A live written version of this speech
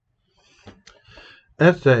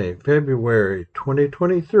Essay, February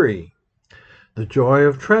 2023. The Joy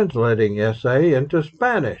of Translating Essay into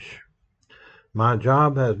Spanish. My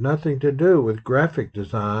job has nothing to do with graphic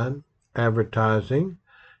design, advertising,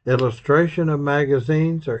 illustration of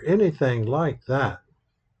magazines, or anything like that.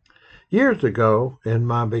 Years ago, in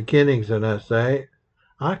my beginnings in essay,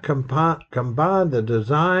 I combined the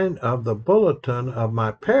design of the bulletin of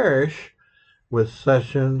my parish with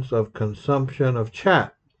sessions of consumption of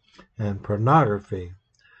chat and pornography.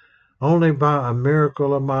 Only by a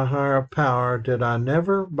miracle of my higher power did I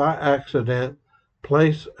never by accident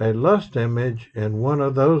place a lust image in one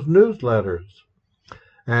of those newsletters.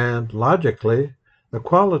 And logically, the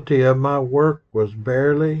quality of my work was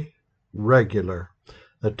barely regular.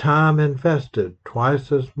 The time invested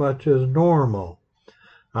twice as much as normal.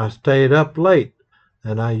 I stayed up late,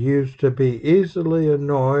 and I used to be easily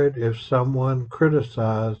annoyed if someone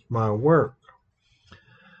criticized my work.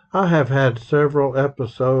 I have had several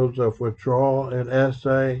episodes of withdrawal in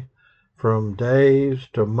essay, from days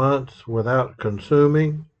to months without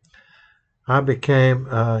consuming. I became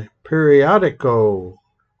a periodico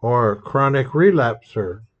or chronic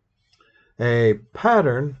relapser, a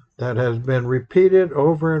pattern that has been repeated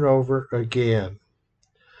over and over again.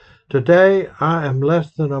 Today, I am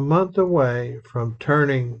less than a month away from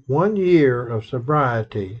turning 1 year of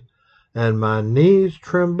sobriety, and my knees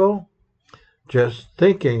tremble just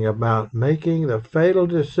thinking about making the fatal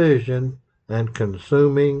decision and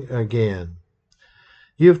consuming again.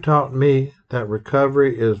 You've taught me that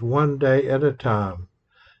recovery is one day at a time,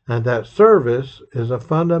 and that service is a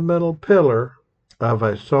fundamental pillar of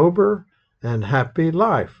a sober and happy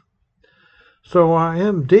life. So I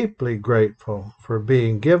am deeply grateful for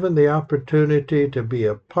being given the opportunity to be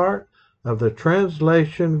a part of the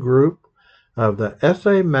translation group of the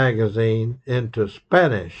Essay magazine into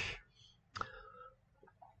Spanish.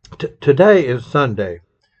 Today is Sunday,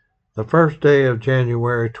 the first day of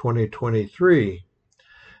January 2023,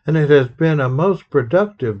 and it has been a most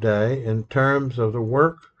productive day in terms of the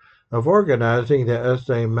work of organizing the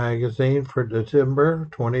Essay magazine for December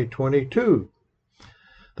 2022.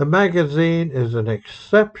 The magazine is an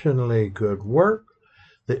exceptionally good work.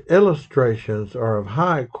 The illustrations are of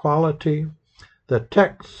high quality. The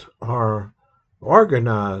texts are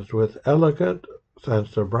organized with elegance and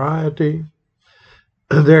sobriety.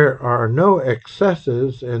 There are no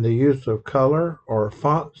excesses in the use of color or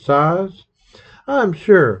font size. I'm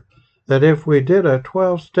sure that if we did a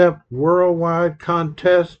 12-step worldwide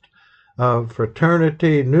contest of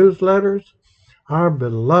fraternity newsletters, our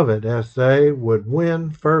beloved essay would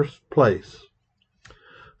win first place.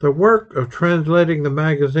 The work of translating the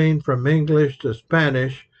magazine from English to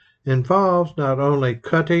Spanish involves not only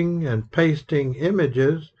cutting and pasting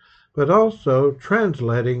images, but also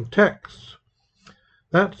translating texts.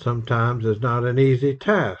 That sometimes is not an easy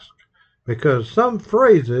task, because some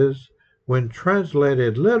phrases, when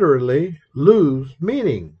translated literally, lose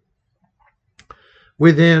meaning.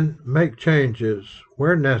 We then make changes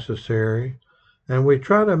where necessary, and we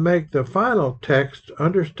try to make the final text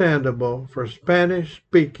understandable for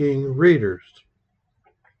Spanish-speaking readers.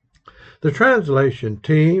 The translation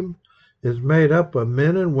team is made up of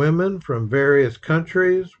men and women from various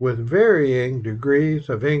countries with varying degrees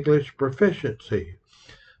of English proficiency,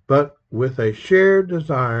 but with a shared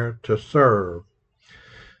desire to serve.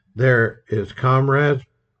 There is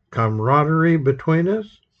camaraderie between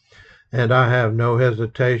us, and I have no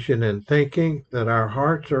hesitation in thinking that our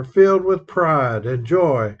hearts are filled with pride and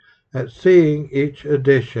joy at seeing each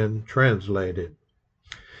edition translated.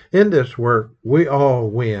 In this work, we all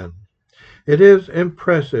win. It is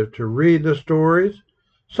impressive to read the stories.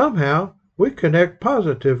 Somehow, we connect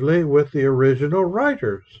positively with the original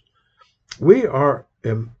writers. We are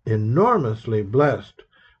enormously blessed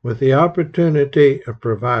with the opportunity of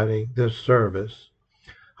providing this service.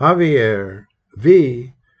 Javier,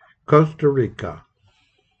 V. Costa Rica.